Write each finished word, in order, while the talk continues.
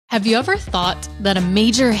Have you ever thought that a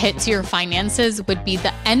major hit to your finances would be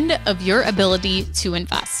the end of your ability to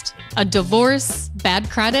invest? A divorce, bad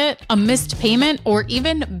credit, a missed payment, or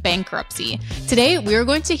even bankruptcy? Today, we're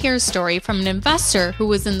going to hear a story from an investor who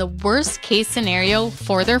was in the worst case scenario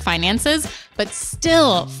for their finances, but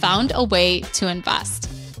still found a way to invest.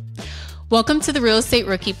 Welcome to the Real Estate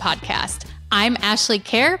Rookie Podcast. I'm Ashley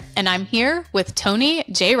Kerr, and I'm here with Tony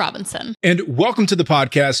J. Robinson. And welcome to the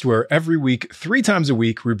podcast where every week, 3 times a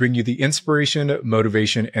week, we bring you the inspiration,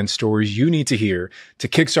 motivation, and stories you need to hear to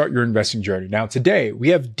kickstart your investing journey. Now, today, we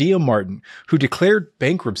have Diem Martin, who declared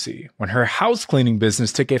bankruptcy when her house cleaning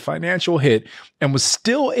business took a financial hit and was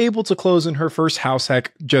still able to close in her first house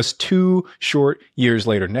hack just 2 short years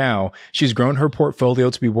later. Now, she's grown her portfolio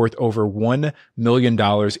to be worth over $1 million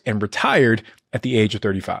and retired at the age of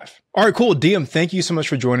 35. All right, cool. Diem, thank you so much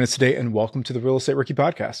for joining us today and welcome to the Real Estate Rookie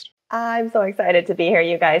Podcast. I'm so excited to be here,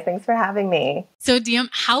 you guys. Thanks for having me. So Diem,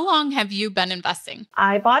 how long have you been investing?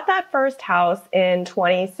 I bought that first house in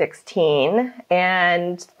 2016,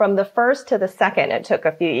 and from the first to the second, it took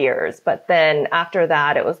a few years. But then after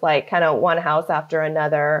that, it was like kind of one house after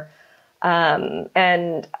another.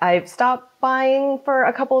 And I've stopped buying for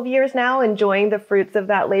a couple of years now, enjoying the fruits of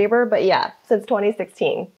that labor. But yeah, since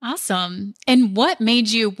 2016. Awesome. And what made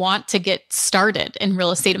you want to get started in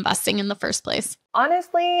real estate investing in the first place?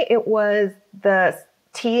 Honestly, it was the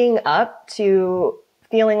teeing up to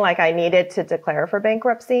feeling like I needed to declare for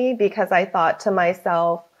bankruptcy, because I thought to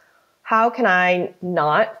myself, how can I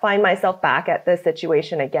not find myself back at this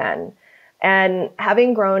situation again? And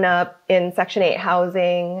having grown up in Section 8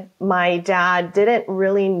 housing, my dad didn't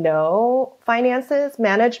really know finances,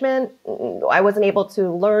 management. I wasn't able to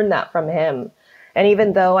learn that from him. And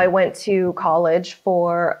even though I went to college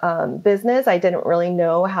for business, I didn't really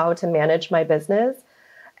know how to manage my business.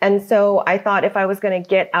 And so I thought if I was going to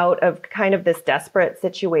get out of kind of this desperate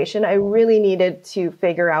situation, I really needed to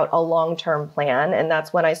figure out a long-term plan. And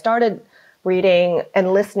that's when I started reading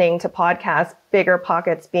and listening to podcasts,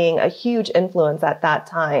 BiggerPockets being a huge influence at that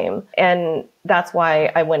time. And that's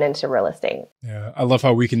why I went into real estate. Yeah, I love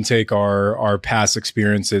how we can take our past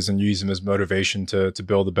experiences and use them as motivation to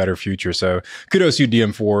build a better future. So kudos to you,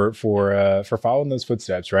 Diem, for following those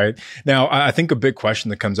footsteps, right? Now, I think a big question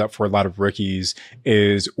that comes up for a lot of rookies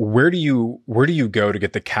is where do you go to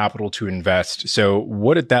get the capital to invest? So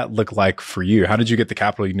what did that look like for you? How did you get the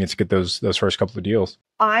capital you need to get those first couple of deals?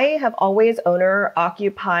 I have always owner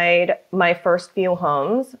occupied my first few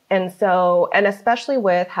homes. And especially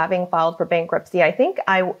with having filed for bankruptcy, I think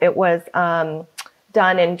it was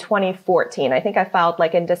done in 2014. I think I filed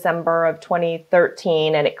like in December of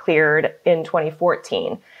 2013 and it cleared in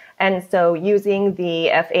 2014. And so using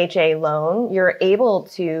the FHA loan, you're able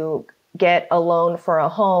to get a loan for a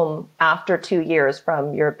home after 2 years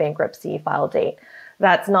from your bankruptcy file date.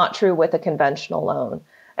 That's not true with a conventional loan.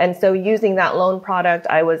 And so using that loan product,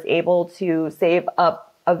 I was able to save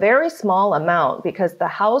up a very small amount because the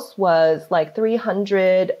house was like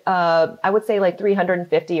 300, I would say like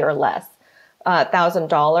 350 or less,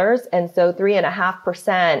 $1,000. And so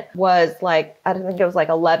 3.5% was like, I think it was like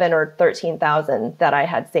 11 or 13,000 that I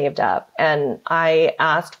had saved up. And I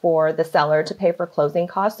asked for the seller to pay for closing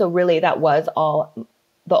costs. So really that was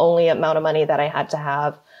the only amount of money that I had to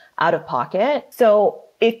have out of pocket. So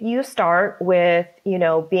if you start with,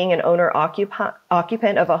 being an owner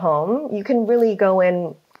occupant of a home, you can really go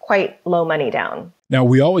in quite low money down. Now,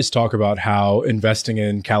 we always talk about how investing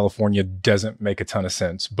in California doesn't make a ton of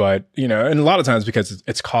sense, but, and a lot of times because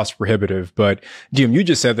it's cost prohibitive. But Diem, you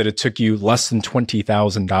just said that it took you less than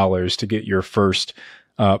 $20,000 to get your first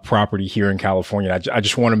property here in California. I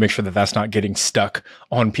just want to make sure that that's not getting stuck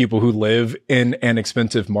on people who live in an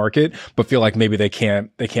expensive market, but feel like maybe they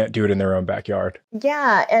can't do it in their own backyard.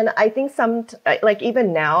 Yeah. And I think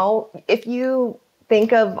even now, if you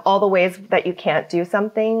think of all the ways that you can't do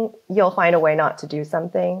something, you'll find a way not to do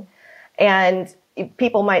something. And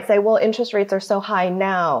people might say, well, interest rates are so high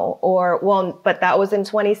now, or, well, but that was in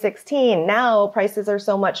 2016. Now prices are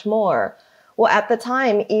so much more. Well, at the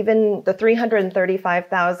time, even the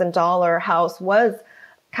 $335,000 house was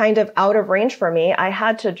kind of out of range for me. I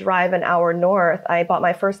had to drive an hour north. I bought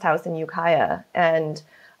my first house in Ukiah, and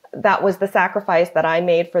that was the sacrifice that I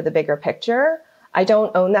made for the bigger picture. I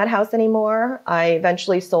don't own that house anymore. I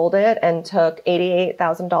eventually sold it and took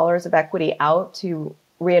 $88,000 of equity out to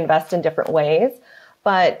reinvest in different ways.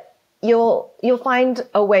 But you'll find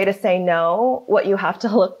a way to say no. What you have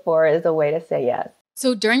to look for is a way to say yes.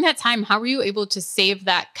 So during that time, how were you able to save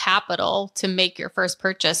that capital to make your first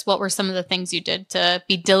purchase? What were some of the things you did to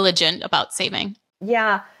be diligent about saving?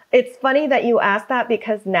 Yeah, it's funny that you asked that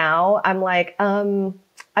because now I'm like,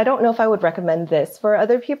 I don't know if I would recommend this for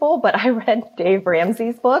other people, but I read Dave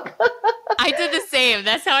Ramsey's book. I did the same.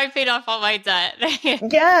 That's how I paid off all my debt.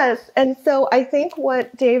 Yes. And so I think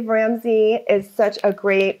what Dave Ramsey is such a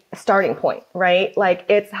great starting point, right? Like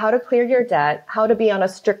it's how to clear your debt, how to be on a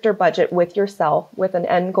stricter budget with yourself with an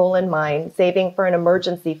end goal in mind, saving for an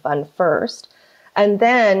emergency fund first, and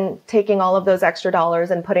then taking all of those extra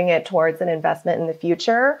dollars and putting it towards an investment in the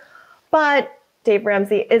future. But Dave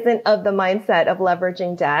Ramsey isn't of the mindset of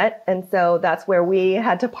leveraging debt. And so that's where we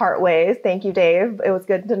had to part ways. Thank you, Dave. It was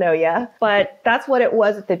good to know you. But that's what it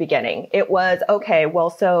was at the beginning. It was, okay, well,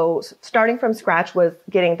 so starting from scratch was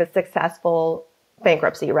getting the successful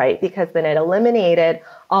bankruptcy, right? Because then it eliminated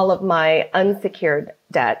all of my unsecured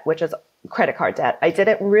debt, which is credit card debt. I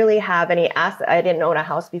didn't really have any asset. I didn't own a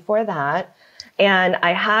house before that. And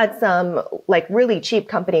I had some like really cheap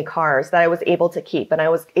company cars that I was able to keep, and I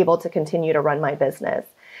was able to continue to run my business.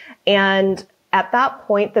 And at that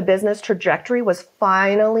point, the business trajectory was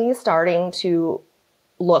finally starting to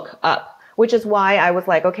look up, which is why I was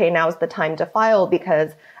like, okay, now's the time to file,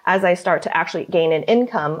 because as I start to actually gain an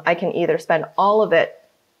income, I can either spend all of it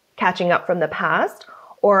catching up from the past,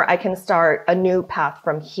 or I can start a new path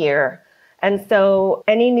from here. And so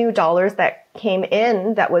any new dollars that came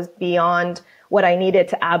in that was beyond what I needed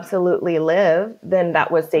to absolutely live, then that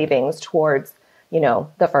was savings towards,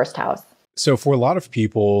 the first house. So for a lot of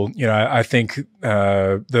people, I think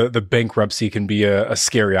the bankruptcy can be a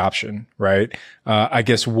scary option, right? I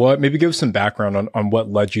guess maybe give some background on what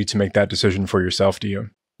led you to make that decision for yourself,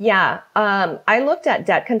 Diem? Yeah, I looked at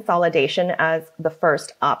debt consolidation as the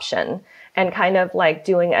first option and kind of like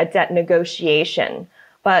doing a debt negotiation.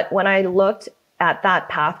 But when I looked at that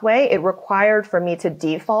pathway, it required for me to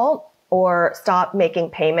default or stop making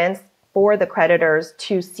payments for the creditors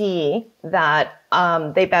to see that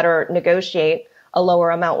they better negotiate a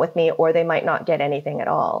lower amount with me, or they might not get anything at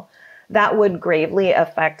all. That would gravely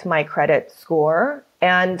affect my credit score.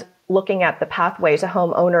 And looking at the pathway to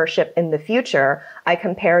home ownership in the future, I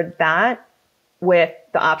compared that with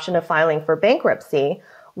the option of filing for bankruptcy,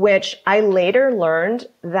 which I later learned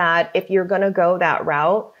that if you're going to go that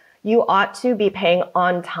route, you ought to be paying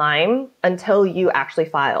on time until you actually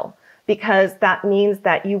file, because that means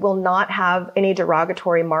that you will not have any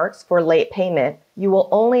derogatory marks for late payment. You will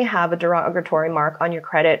only have a derogatory mark on your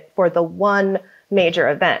credit for the one major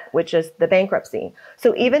event, which is the bankruptcy.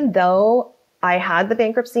 So even though I had the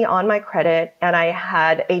bankruptcy on my credit and I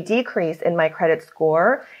had a decrease in my credit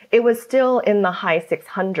score, it was still in the high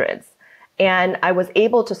 600s. And I was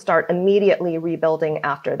able to start immediately rebuilding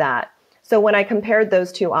after that. So when I compared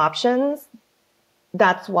those two options,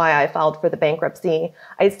 that's why I filed for the bankruptcy.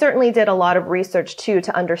 I certainly did a lot of research too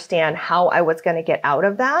to understand how I was going to get out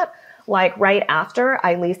of that. Like right after,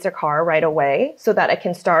 I leased a car right away so that I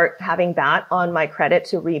can start having that on my credit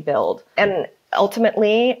to rebuild. And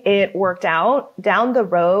ultimately, it worked out. Down the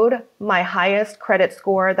road, my highest credit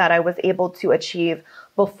score that I was able to achieve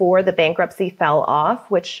before the bankruptcy fell off,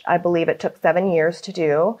 which I believe it took 7 years to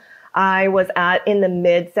do, I was in the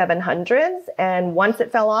mid 700s. And once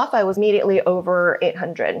it fell off, I was immediately over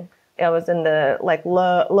 800. I was in the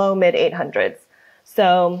low mid 800s.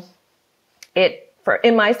 So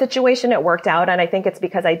in my situation, it worked out. And I think it's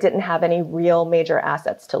because I didn't have any real major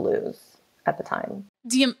assets to lose at the time.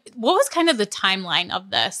 Diem, what was kind of the timeline of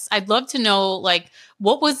this? I'd love to know,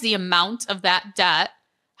 what was the amount of that debt?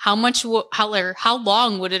 How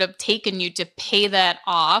long would it have taken you to pay that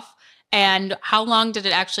off? And how long did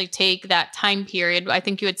it actually take, that time period? I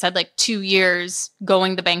think you had said 2 years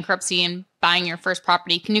going the bankruptcy and buying your first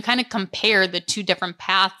property. Can you kind of compare the two different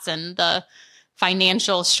paths and the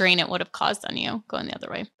financial strain it would have caused on you going the other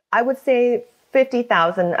way? I would say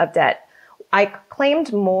 50,000 of debt. I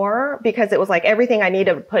claimed more because it was everything I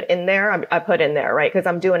needed to put in there, I put in there, right? Because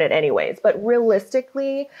I'm doing it anyways. But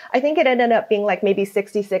realistically, I think it ended up being maybe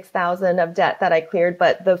 66,000 of debt that I cleared,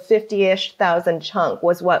 but the 50-ish thousand chunk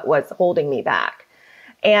was what was holding me back.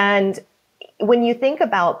 And when you think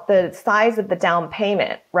about the size of the down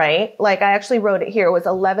payment, right? I actually wrote it here, it was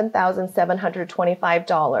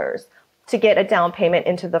 $11,725 to get a down payment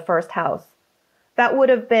into the first house. That would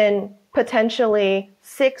have been potentially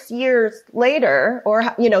 6 years later, or,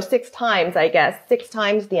 6 times, I guess, 6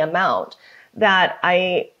 times the amount that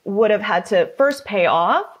I would have had to first pay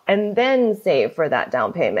off and then save for that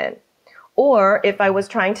down payment. Or if I was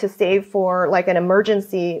trying to save for an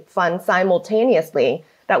emergency fund simultaneously,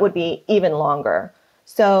 that would be even longer.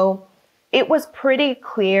 So it was pretty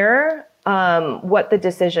clear what the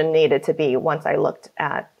decision needed to be once I looked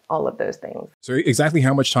at all of those things. So exactly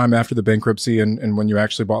how much time after the bankruptcy and when you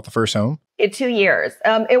actually bought the first home? 2 years.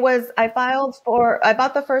 I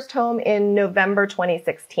bought the first home in November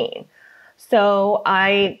 2016. So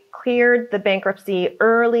I cleared the bankruptcy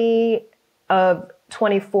early of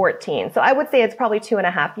 2014. So I would say it's probably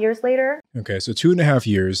 2.5 years later. Okay, so 2.5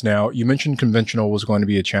 years. Now, you mentioned conventional was going to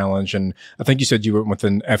be a challenge, and I think you said you went with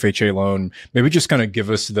an FHA loan. Maybe just kind of give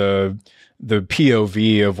us the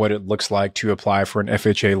POV of what it looks like to apply for an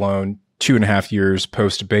FHA loan 2.5 years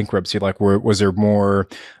post bankruptcy. Like, was there more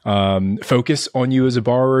focus on you as a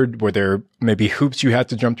borrower? Were there maybe hoops you had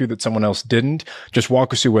to jump through that someone else didn't? Just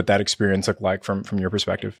walk us through what that experience looked like from your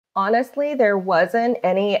perspective. Honestly, there wasn't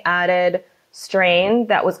any added strain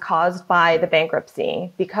that was caused by the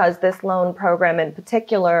bankruptcy, because this loan program in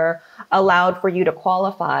particular allowed for you to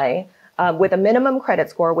qualify with a minimum credit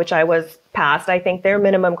score, which I was past. I think their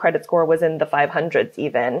minimum credit score was in the 500s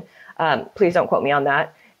even. Please don't quote me on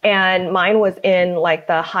that. And mine was in like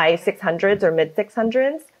the high 600s or mid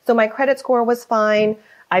 600s. So my credit score was fine.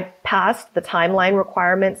 I passed the timeline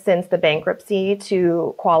requirement since the bankruptcy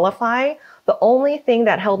to qualify. The only thing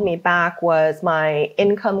that held me back was my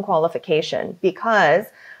income qualification, because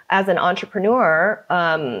as an entrepreneur,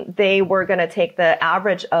 they were going to take the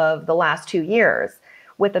average of the last 2 years.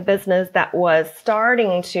 With a business that was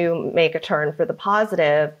starting to make a turn for the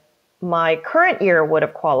positive, my current year would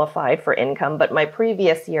have qualified for income, but my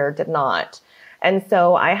previous year did not. And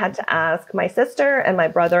so I had to ask my sister and my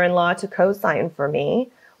brother-in-law to co-sign for me,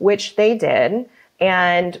 which they did.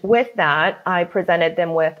 And with that, I presented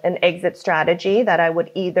them with an exit strategy that I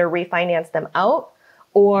would either refinance them out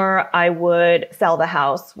or I would sell the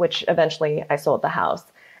house, which eventually I sold the house.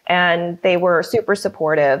 And they were super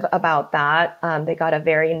supportive about that. They got a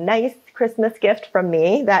very nice Christmas gift from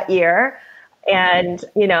me that year. And,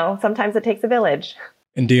 sometimes it takes a village.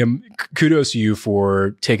 And Diem, kudos to you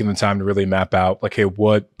for taking the time to really map out, like, hey,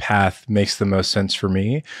 what path makes the most sense for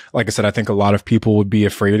me? Like I said, I think a lot of people would be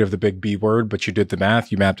afraid of the big B word, but you did the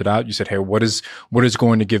math, you mapped it out. You said, hey, what is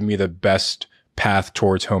going to give me the best path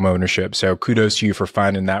towards home ownership? So kudos to you for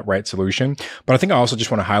finding that right solution. But I think I also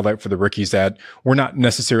just want to highlight for the rookies that we're not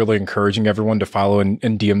necessarily encouraging everyone to follow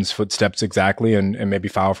in Diem's footsteps exactly and maybe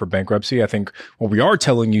file for bankruptcy. I think what we are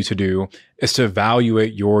telling you to do is to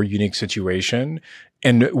evaluate your unique situation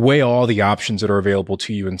and weigh all the options that are available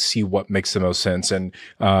to you and see what makes the most sense. And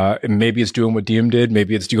maybe it's doing what Diem did.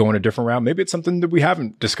 Maybe it's going a different route. Maybe it's something that we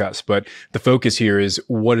haven't discussed. But the focus here is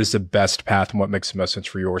what is the best path and what makes the most sense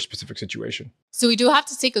for your specific situation. So we do have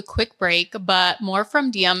to take a quick break, but more from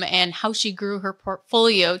Diem and how she grew her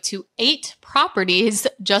portfolio to 8 properties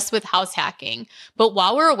just with house hacking. But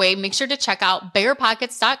while we're away, make sure to check out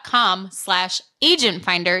BiggerPockets.com/agent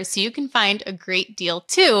finder so you can find a great deal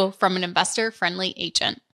too from an investor-friendly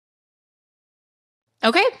agent.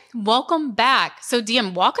 Okay, welcome back. So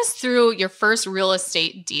Diem, walk us through your first real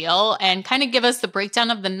estate deal and kind of give us the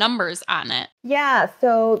breakdown of the numbers on it. Yeah,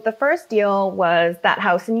 so the first deal was that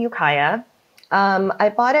house in Ukiah.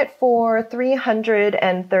 I bought it for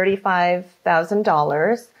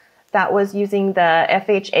 $335,000. That was using the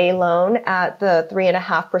FHA loan at the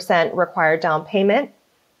 3.5% required down payment.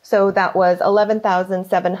 So that was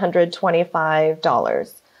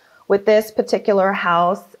 $11,725. With this particular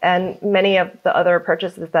house and many of the other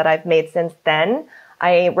purchases that I've made since then,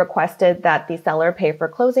 I requested that the seller pay for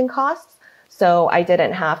closing costs, so I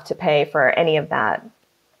didn't have to pay for any of that.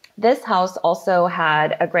 This house also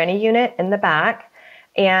had a granny unit in the back,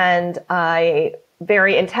 and I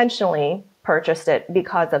very intentionally purchased it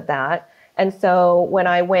because of that. And so when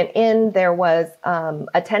I went in, there was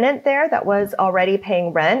a tenant there that was already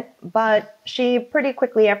paying rent, but she pretty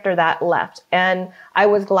quickly after that left. And I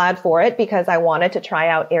was glad for it because I wanted to try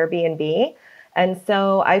out Airbnb. And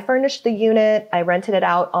so I furnished the unit. I rented it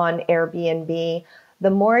out on Airbnb. The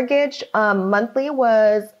mortgage monthly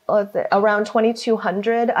was around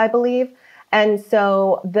 $2,200, I believe. And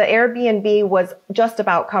so the Airbnb was just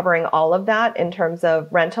about covering all of that in terms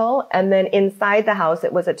of rental. And then inside the house,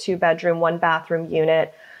 it was a 2-bedroom, 1-bathroom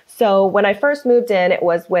unit. So when I first moved in, it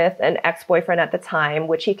was with an ex-boyfriend at the time,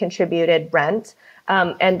 which he contributed rent.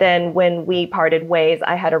 And then when we parted ways,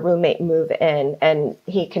 I had a roommate move in and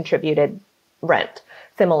he contributed rent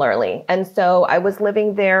similarly. And so I was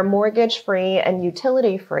living there mortgage free and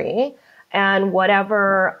utility free. And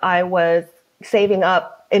whatever I was saving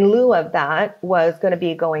up in lieu of that was going to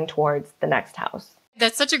be going towards the next house.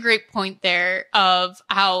 That's such a great point there of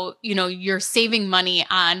how, you're saving money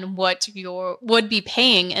on what you would be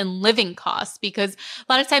paying in living costs, because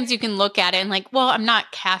a lot of times you can look at it and like, well, I'm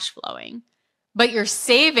not cash flowing, but you're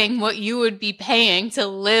saving what you would be paying to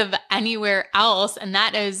live anywhere else. And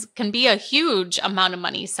that can be a huge amount of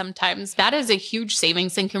money sometimes. That is a huge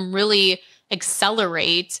savings and can really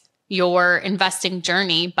accelerate your investing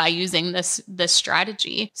journey by using this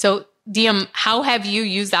strategy. So Diem, how have you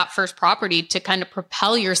used that first property to kind of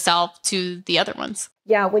propel yourself to the other ones?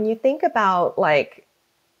 Yeah, when you think about like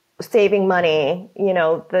saving money,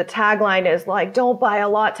 the tagline is like, don't buy a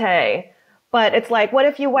latte. But it's like, what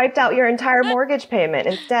if you wiped out your entire mortgage payment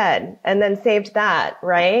instead and then saved that,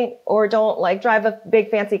 right? Or don't like drive a big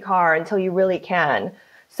fancy car until you really can.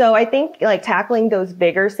 So I think like tackling those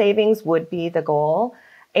bigger savings would be the goal.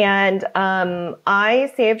 And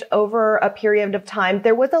I saved over a period of time.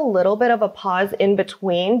 There was a little bit of a pause in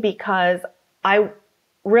between because I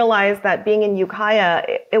realized that being in Ukiah,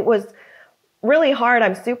 it was really hard.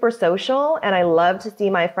 I'm super social and I love to see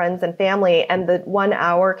my friends and family. And the 1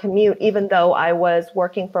 hour commute, even though I was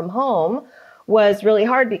working from home, was really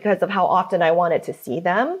hard because of how often I wanted to see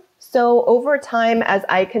them. So over time, as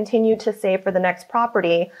I continued to save for the next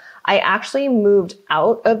property, I actually moved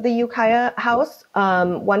out of the Ukiah house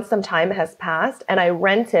once some time has passed, and I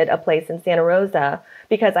rented a place in Santa Rosa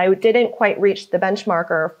because I didn't quite reach the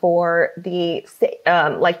benchmarker for the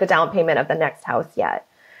the down payment of the next house yet.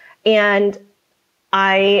 And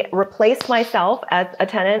I replaced myself as a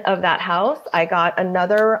tenant of that house. I got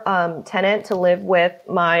another tenant to live with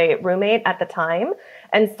my roommate at the time,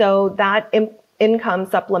 and so that income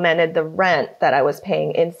supplemented the rent that I was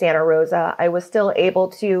paying in Santa Rosa. I was still able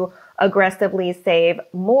to aggressively save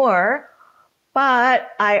more, but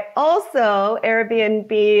I also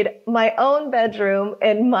Airbnb'd my own bedroom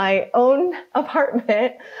in my own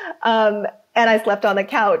apartment. And I slept on the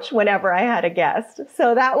couch whenever I had a guest.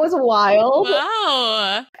 So that was wild.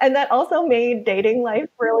 Wow. And that also made dating life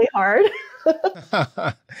really hard.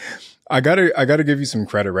 I gotta give you some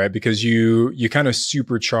credit, right? Because you kind of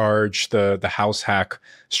supercharged the house hack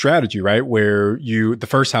strategy, right? Where the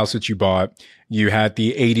first house that you bought, you had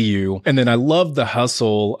the ADU. And then I love the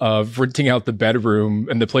hustle of renting out the bedroom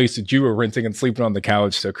and the place that you were renting and sleeping on the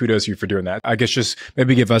couch. So kudos to you for doing that. I guess just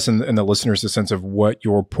maybe give us and the listeners a sense of what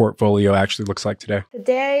your portfolio actually looks like today.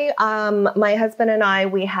 Today, my husband and I,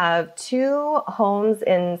 we have 2 homes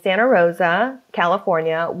in Santa Rosa,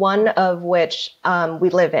 California, one of which we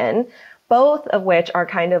live in, both of which are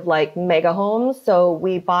kind of like mega homes. So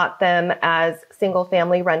we bought them as single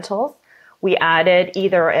family rentals. We added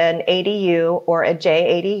either an ADU or a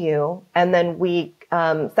JADU, and then we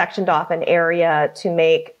sectioned off an area to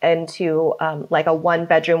make into like a 1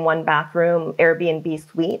 bedroom, 1 bathroom Airbnb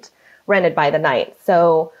suite rented by the night.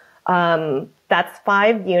 So that's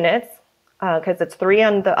 5 units because it's 3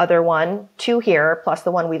 on the other one, 2 here, plus the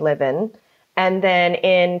one we live in. And then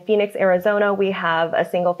in Phoenix, Arizona, we have a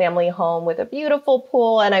single family home with a beautiful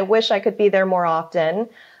pool, and I wish I could be there more often.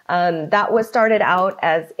 That was started out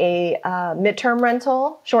as a midterm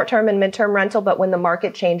rental, short-term and midterm rental, but when the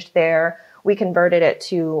market changed there, we converted it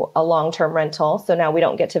to a long-term rental. So now we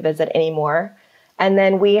don't get to visit anymore. And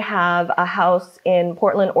then we have a house in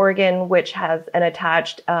Portland, Oregon, which has an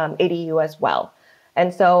attached ADU as well.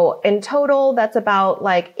 And so in total, that's about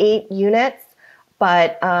like 8 units,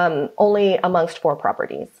 but only amongst 4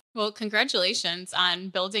 properties. Well, congratulations on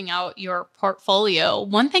building out your portfolio.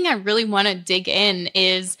 One thing I really want to dig in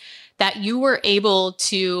is that you were able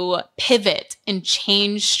to pivot and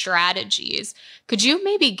change strategies. Could you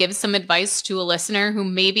maybe give some advice to a listener who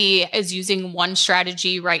maybe is using one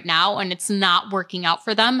strategy right now and it's not working out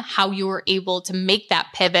for them, how you were able to make that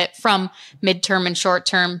pivot from midterm and short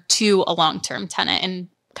term to a long-term tenant, and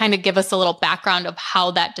kind of give us a little background of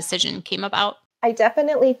how that decision came about? I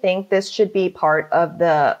definitely think this should be part of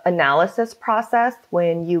the analysis process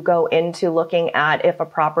when you go into looking at if a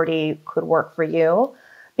property could work for you.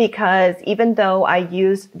 Because even though I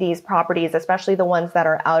use these properties, especially the ones that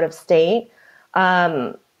are out of state,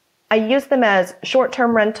 I use them as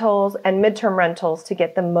short-term rentals and midterm rentals to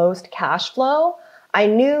get the most cash flow. I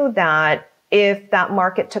knew that if that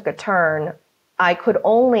market took a turn, I could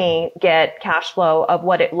only get cash flow of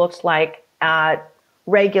what it looked like at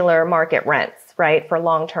regular market rents, right, for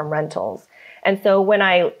long-term rentals. And so when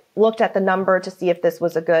I looked at the number to see if this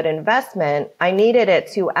was a good investment, I needed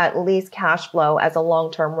it to at least cash flow as a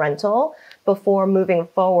long-term rental before moving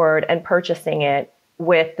forward and purchasing it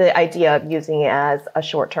with the idea of using it as a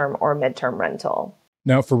short-term or midterm rental.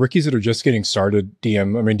 Now, for rookies that are just getting started,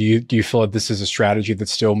 Diem, I mean, do you feel like this is a strategy that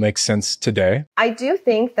still makes sense today? I do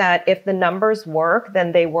think that if the numbers work,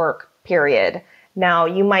 then they work, period. Now,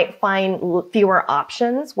 you might find fewer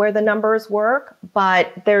options where the numbers work,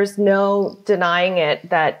 but there's no denying it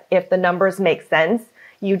that if the numbers make sense,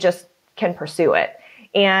 you just can pursue it.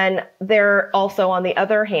 And there also, on the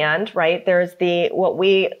other hand, right, there's what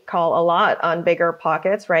we call a lot on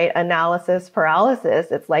BiggerPockets, right, analysis paralysis.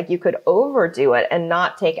 It's like you could overdo it and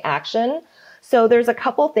not take action. So there's a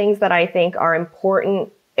couple things that I think are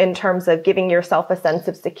important in terms of giving yourself a sense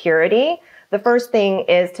of security. The first thing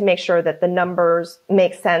is to make sure that the numbers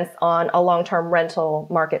make sense on a long-term rental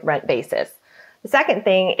market rent basis. The second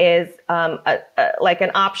thing is like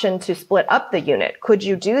an option to split up the unit. Could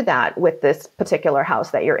you do that with this particular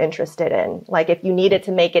house that you're interested in? Like if you needed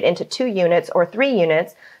to make it into 2 units or 3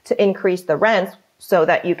 units to increase the rents so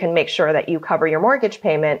that you can make sure that you cover your mortgage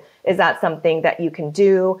payment, is that something that you can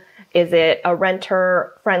do? Is it a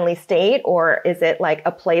renter-friendly state, or is it like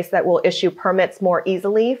a place that will issue permits more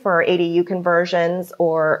easily for ADU conversions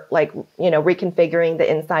or like, reconfiguring the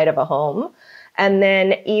inside of a home? And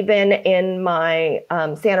then even in my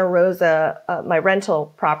Santa Rosa, my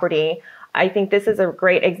rental property, I think this is a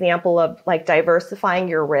great example of like diversifying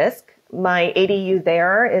your risk. My ADU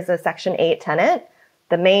there is a Section 8 tenant.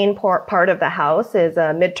 The main part of the house is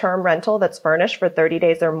a midterm rental that's furnished for 30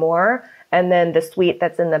 days or more. And then the suite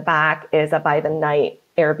that's in the back is a by the night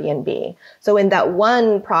Airbnb. So in that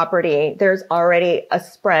one property, there's already a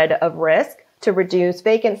spread of risk to reduce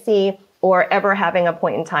vacancy or ever having a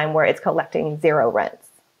point in time where it's collecting 0 rents.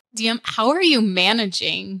 Diem, how are you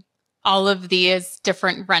managing all of these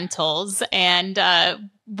different rentals, and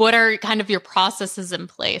what are kind of your processes in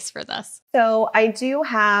place for this? So I do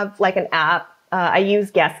have like an app. I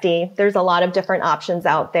use Guesty. There's a lot of different options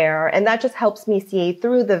out there, and that just helps me see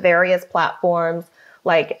through the various platforms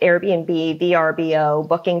like Airbnb, VRBO,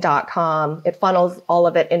 Booking.com. It funnels all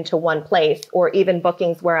of it into one place, or even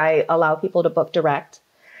Bookings where I allow people to book direct.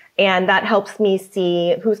 And that helps me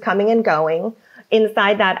see who's coming and going.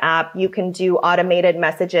 Inside that app, you can do automated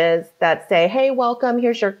messages that say, hey, welcome,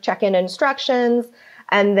 here's your check-in instructions.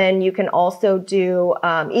 And then you can also do,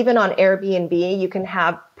 even on Airbnb, you can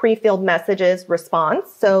have pre-filled messages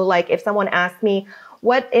response. So like if someone asks me,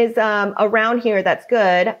 what is around here that's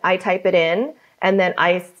good, I type it in. And then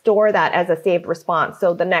I store that as a saved response.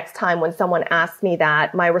 So the next time when someone asks me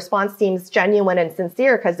that, my response seems genuine and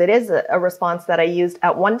sincere because it is a response that I used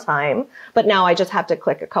at one time. But now I just have to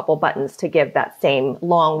click a couple buttons to give that same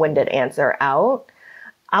long-winded answer out.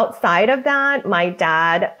 Outside of that, my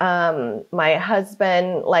dad, my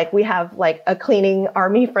husband, like we have like a cleaning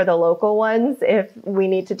army for the local ones if we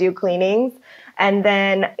need to do cleanings. And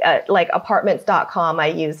then like apartments.com I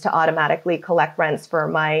use to automatically collect rents for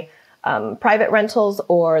my private rentals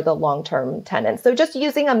or the long-term tenants. So just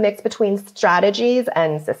using a mix between strategies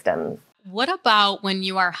and systems. What about when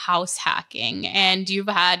you are house hacking and you've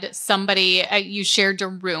had somebody, you shared your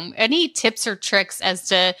room? Any tips or tricks as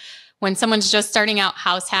to when someone's just starting out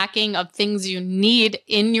house hacking of things you need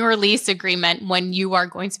in your lease agreement when you are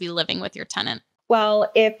going to be living with your tenant?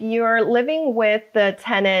 Well, if you're living with the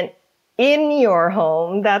tenant in your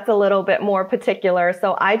home, that's a little bit more particular.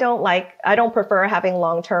 So I don't prefer having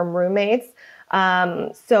long-term roommates.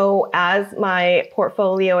 So as my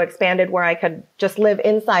portfolio expanded where I could just live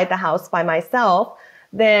inside the house by myself,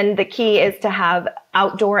 then the key is to have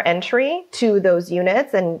outdoor entry to those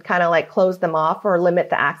units and kind of like close them off or limit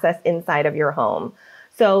the access inside of your home.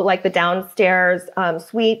 So like the downstairs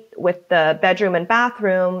suite with the bedroom and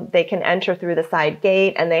bathroom, they can enter through the side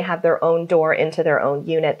gate and they have their own door into their own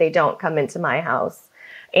unit. They don't come into my house.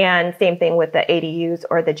 And same thing with the ADUs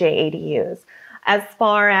or the JADUs. As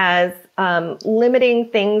far as limiting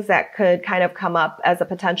things that could kind of come up as a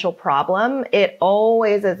potential problem, it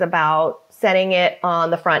always is about setting it on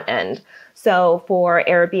the front end. So for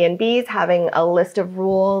Airbnbs, having a list of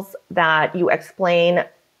rules that you explain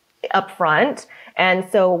upfront. And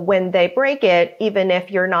so when they break it, even if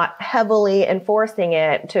you're not heavily enforcing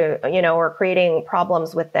it to, or creating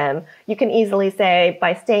problems with them, you can easily say,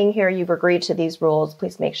 by staying here, you've agreed to these rules.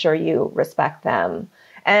 Please make sure you respect them.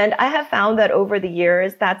 And I have found that over the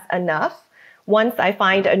years, that's enough. Once I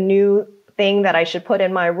find a new thing that I should put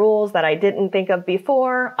in my rules that I didn't think of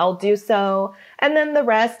before, I'll do so. And then the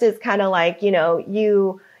rest is kind of like,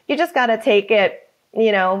 you just got to take it,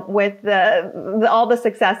 with all the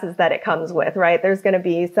successes that it comes with, right? There's going to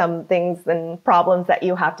be some things and problems that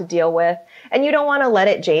you have to deal with. And you don't want to let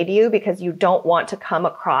it jade you because you don't want to come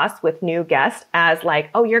across with new guests as like,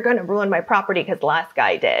 oh, you're going to ruin my property because the last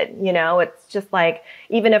guy did. It's just like,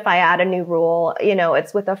 even if I add a new rule,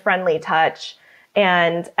 it's with a friendly touch.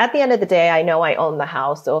 And at the end of the day, I know I own the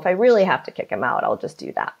house. So if I really have to kick him out, I'll just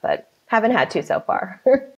do that. But haven't had to so far.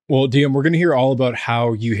 Well, Diem, we're going to hear all about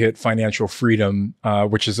how you hit financial freedom,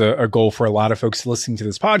 which is a goal for a lot of folks listening to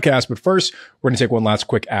this podcast. But first, we're going to take one last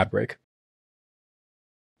quick ad break.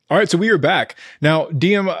 All right, so we are back. Now,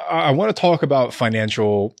 Diem, I want to talk about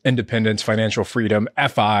financial independence, financial freedom,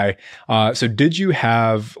 FI. So did you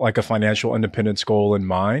have like a financial independence goal in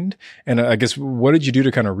mind? And I guess, what did you do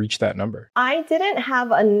to kind of reach that number? I didn't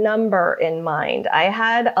have a number in mind. I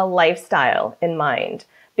had a lifestyle in mind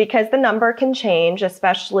because the number can change,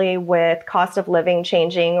 especially with cost of living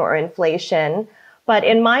changing or inflation. But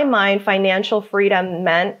in my mind, financial freedom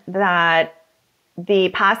meant that the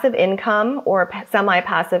passive income or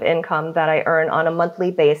semi-passive income that I earn on a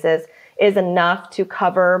monthly basis is enough to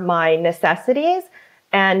cover my necessities.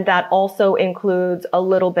 And that also includes a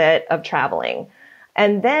little bit of traveling.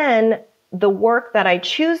 And then the work that I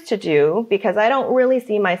choose to do, because I don't really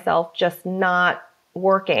see myself just not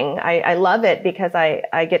working. I love it because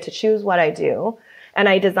I get to choose what I do and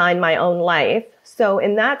I design my own life. So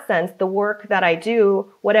in that sense, the work that I do,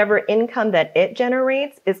 whatever income that it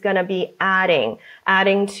generates is going to be adding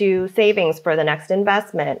to savings for the next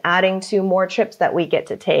investment, adding to more trips that we get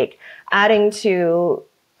to take, adding to,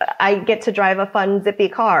 I get to drive a fun zippy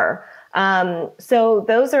car. So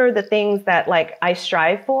those are the things that like I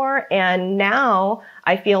strive for. And now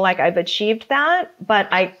I feel like I've achieved that, but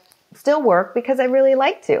I still work because I really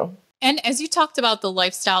like to. And as you talked about the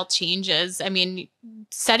lifestyle changes, I mean,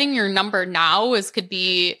 setting your number now could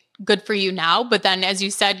be good for you now, but then as you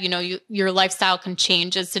said, your lifestyle can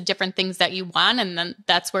change as to different things that you want. And then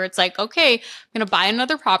that's where it's like, okay, I'm going to buy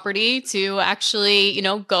another property to actually,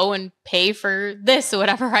 go and pay for this or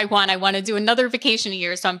whatever I want. I want to do another vacation a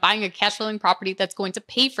year. So I'm buying a cash flowing property that's going to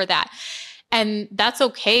pay for that. And that's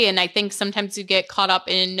okay. And I think sometimes you get caught up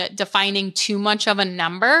in defining too much of a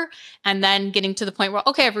number and then getting to the point where,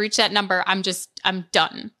 okay, I've reached that number. I'm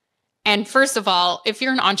done. And first of all, if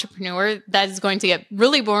you're an entrepreneur, that is going to get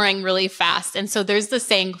really boring really fast. And so there's the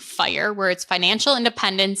saying FIRE, where it's financial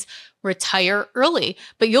independence, retire early.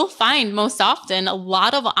 But you'll find most often a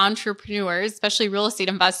lot of entrepreneurs, especially real estate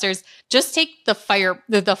investors, just take the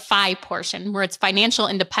FI portion where it's financial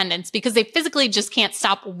independence because they physically just can't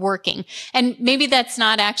stop working. And maybe that's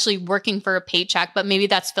not actually working for a paycheck, but maybe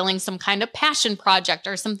that's filling some kind of passion project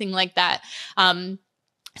or something like that.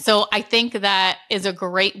 So I think that is a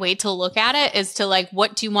great way to look at it, is to like,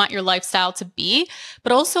 what do you want your lifestyle to be?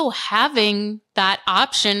 But also having that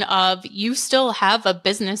option of you still have a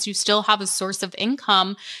business, you still have a source of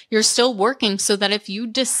income, you're still working, so that if you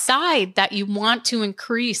decide that you want to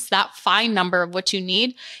increase that FI number of what you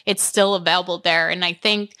need, it's still available there. And I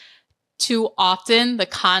think too often the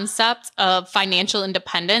concept of financial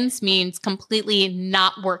independence means completely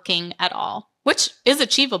not working at all, which is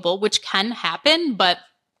achievable, which can happen, but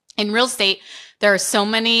in real estate, there are so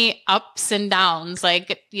many ups and downs.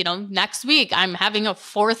 Like, next week I'm having a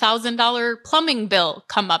 $4,000 plumbing bill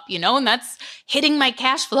come up, and that's hitting my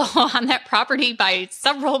cash flow on that property by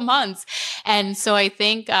several months. And so I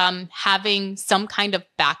think having some kind of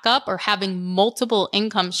backup or having multiple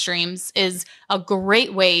income streams is a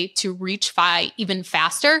great way to reach FI even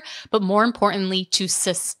faster, but more importantly, to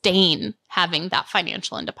sustain having that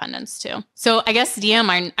financial independence too. So I guess, Diem,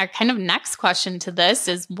 our kind of next question to this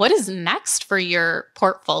is, what is next for your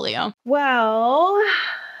portfolio? Well,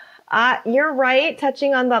 you're right.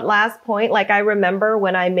 Touching on that last point, like I remember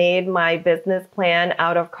when I made my business plan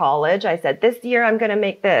out of college, I said, this year I'm going to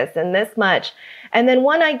make this and this much. And then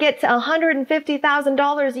when I get to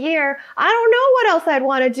 $150,000 a year, I don't know what else I'd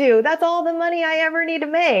want to do. That's all the money I ever need to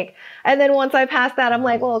make. And then once I pass that, I'm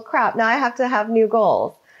like, well, crap, now I have to have new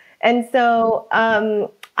goals. And so I'm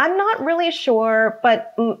not really sure,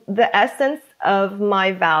 but the essence of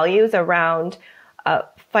my values around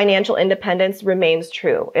financial independence remains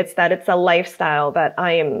true. It's that it's a lifestyle that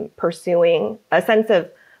I am pursuing, a sense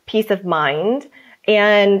of peace of mind.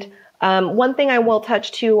 And one thing I will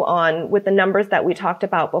touch too on with the numbers that we talked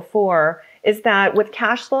about before is that with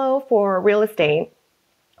cash flow for real estate,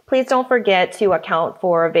 please don't forget to account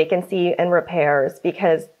for vacancy and repairs,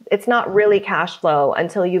 because it's not really cash flow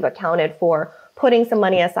until you've accounted for putting some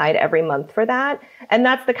money aside every month for that. And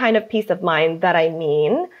that's the kind of peace of mind that I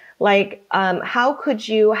mean. Like, how could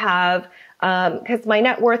you have, because my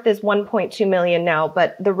net worth is 1.2 million now,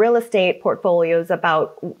 but the real estate portfolio is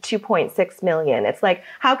about 2.6 million. It's like,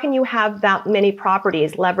 how can you have that many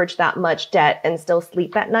properties, leverage that much debt and still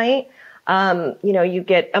sleep at night? You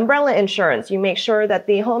get umbrella insurance. You make sure that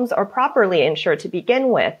the homes are properly insured to begin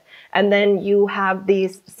with. And then you have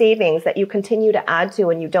these savings that you continue to add to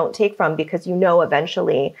and you don't take from, because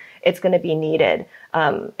eventually it's going to be needed,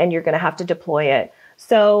 and you're going to have to deploy it.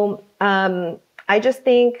 So I just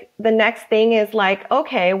think the next thing is like,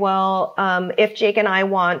 okay, well, if Jake and I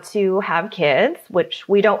want to have kids, which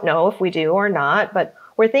we don't know if we do or not, but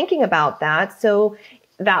we're thinking about that. So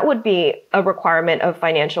that would be a requirement of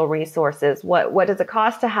financial resources. What does it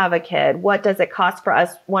cost to have a kid? What does it cost for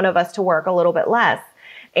one of us to work a little bit less?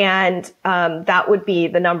 And that would be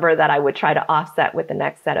the number that I would try to offset with the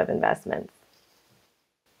next set of investments.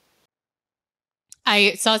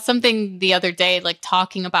 I saw something the other day, like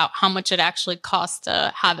talking about how much it actually costs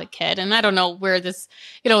to have a kid. And I don't know where this,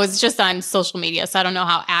 it's just on social media. So I don't know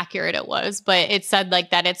how accurate it was, but it said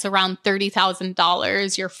like that it's around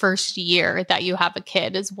 $30,000 your first year that you have a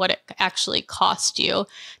kid is what it actually cost you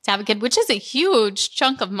to have a kid, which is a huge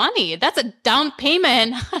chunk of money. That's a down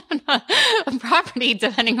payment on a property,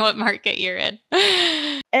 depending on what market you're in.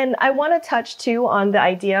 And I want to touch too on the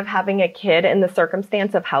idea of having a kid in the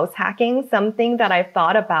circumstance of house hacking. Something that I've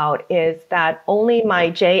thought about is that only my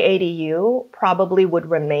JADU probably would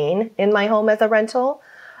remain in my home as a rental.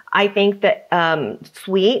 I think that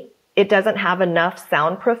suite, it doesn't have enough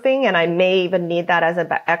soundproofing, and I may even need that as an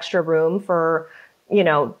extra room for,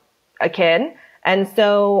 a kid. And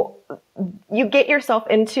so you get yourself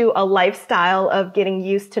into a lifestyle of getting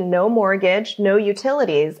used to no mortgage, no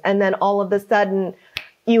utilities, and then all of a sudden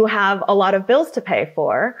you have a lot of bills to pay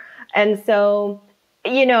for. And so,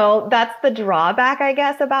 that's the drawback, I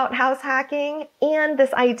guess, about house hacking. And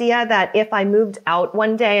this idea that if I moved out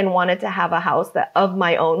one day and wanted to have a house of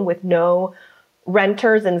my own with no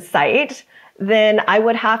renters in sight, then I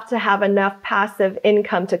would have to have enough passive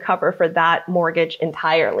income to cover for that mortgage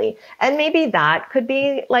entirely. And maybe that could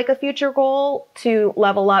be like a future goal, to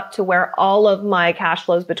level up to where all of my cash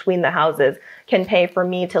flows between the houses can pay for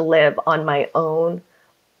me to live on my own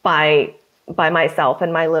by myself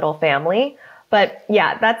and my little family. But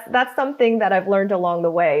yeah, that's something that I've learned along the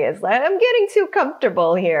way, is that I'm getting too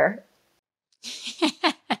comfortable here.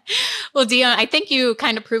 Well, Diem, I think you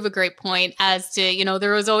kind of prove a great point as to,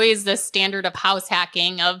 there was always this standard of house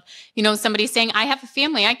hacking of, somebody saying, I have a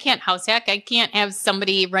family, I can't house hack. I can't have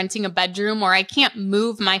somebody renting a bedroom, or I can't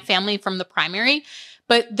move my family from the primary.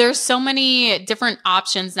 But there's so many different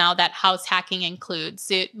options now that house hacking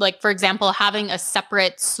includes. Like, for example, having a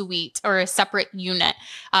separate suite or a separate unit.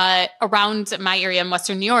 Around my area in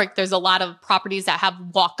Western New York, there's a lot of properties that have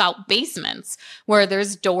walkout basements where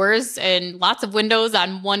there's doors and lots of windows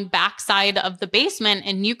on one backside of the basement,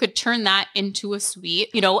 and you could turn that into a suite,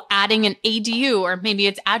 adding an ADU, or maybe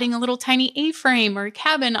it's adding a little tiny A-frame or a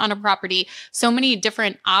cabin on a property. So many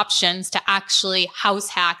different options to actually house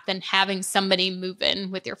hack than having somebody move in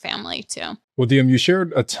with your family too. Well, Diem, you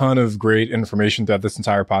shared a ton of great information throughout this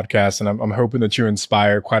entire podcast, and I'm hoping that you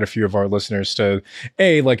inspire quite a few of our listeners to,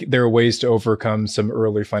 A, like there are ways to overcome some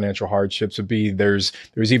early financial hardships, but B, there's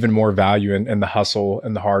even more value in the hustle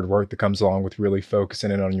and the hard work that comes along with really focusing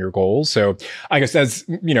in on your goals. So I guess that's,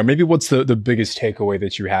 maybe what's the biggest takeaway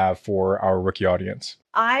that you have for our rookie audience?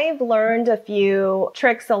 I've learned a few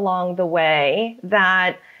tricks along the way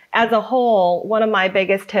that, as a whole, one of my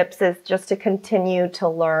biggest tips is just to continue to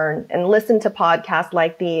learn and listen to podcasts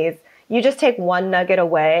like these. You just take one nugget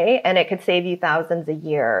away and it could save you thousands a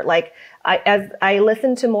year. Like, as I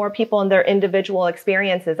listened to more people and their individual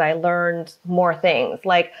experiences, I learned more things.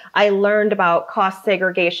 Like, I learned about cost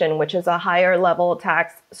segregation, which is a higher level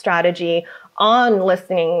tax strategy, on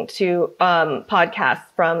listening to podcasts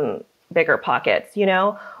from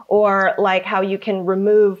BiggerPockets, or like how you can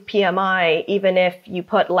remove PMI even if you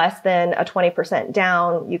put less than a 20%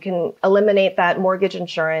 down. You can eliminate that mortgage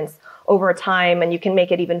insurance over time, and you can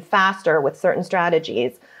make it even faster with certain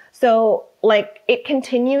strategies. So like, it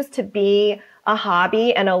continues to be a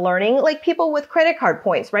hobby and a learning, like people with credit card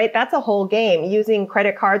points, right? That's a whole game, using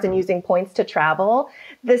credit cards and using points to travel.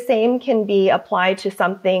 The same can be applied to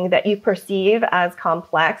something that you perceive as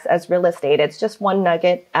complex as real estate. It's just one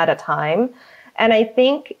nugget at a time. And I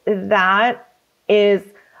think that is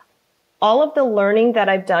all of the learning that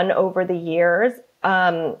I've done over the years.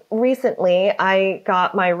 Recently, I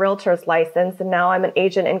got my realtor's license, and now I'm an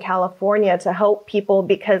agent in California to help people,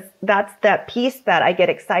 because that's that piece that I get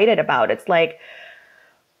excited about. It's like,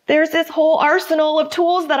 there's this whole arsenal of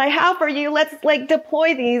tools that I have for you. Let's like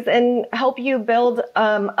deploy these and help you build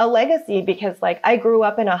a legacy, because like, I grew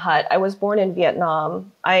up in a hut. I was born in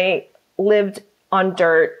Vietnam. I lived on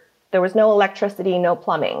dirt. There was no electricity, no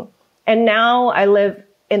plumbing. And now I live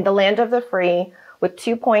in the land of the free with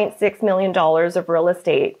 $2.6 million of real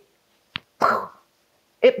estate.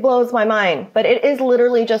 It blows my mind, but it is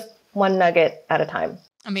literally just one nugget at a time.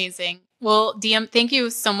 Amazing. Well, Diem, thank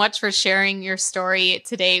you so much for sharing your story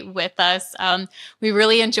today with us. We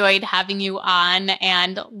really enjoyed having you on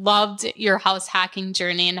and loved your house hacking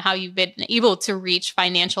journey and how you've been able to reach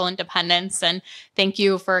financial independence. And thank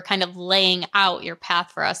you for kind of laying out your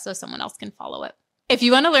path for us so someone else can follow it. If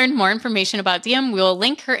you want to learn more information about Diem, we will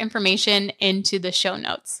link her information into the show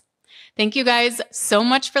notes. Thank you guys so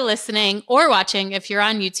much for listening or watching. If you're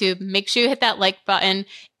on YouTube, make sure you hit that like button.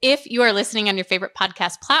 If you are listening on your favorite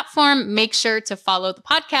podcast platform, make sure to follow the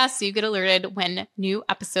podcast so you get alerted when new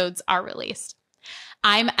episodes are released.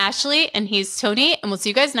 I'm Ashley and he's Tony, and we'll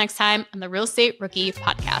see you guys next time on the Real Estate Rookie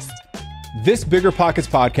Podcast. This BiggerPockets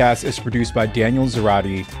podcast is produced by Daniel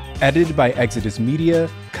Zarati, edited by Exodus Media,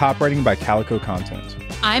 copywriting by Calico Content.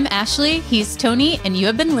 I'm Ashley, he's Tony, and you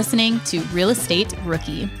have been listening to Real Estate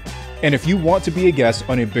Rookie. And if you want to be a guest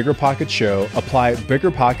on a BiggerPockets show, apply at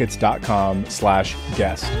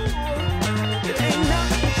biggerpockets.com/guest.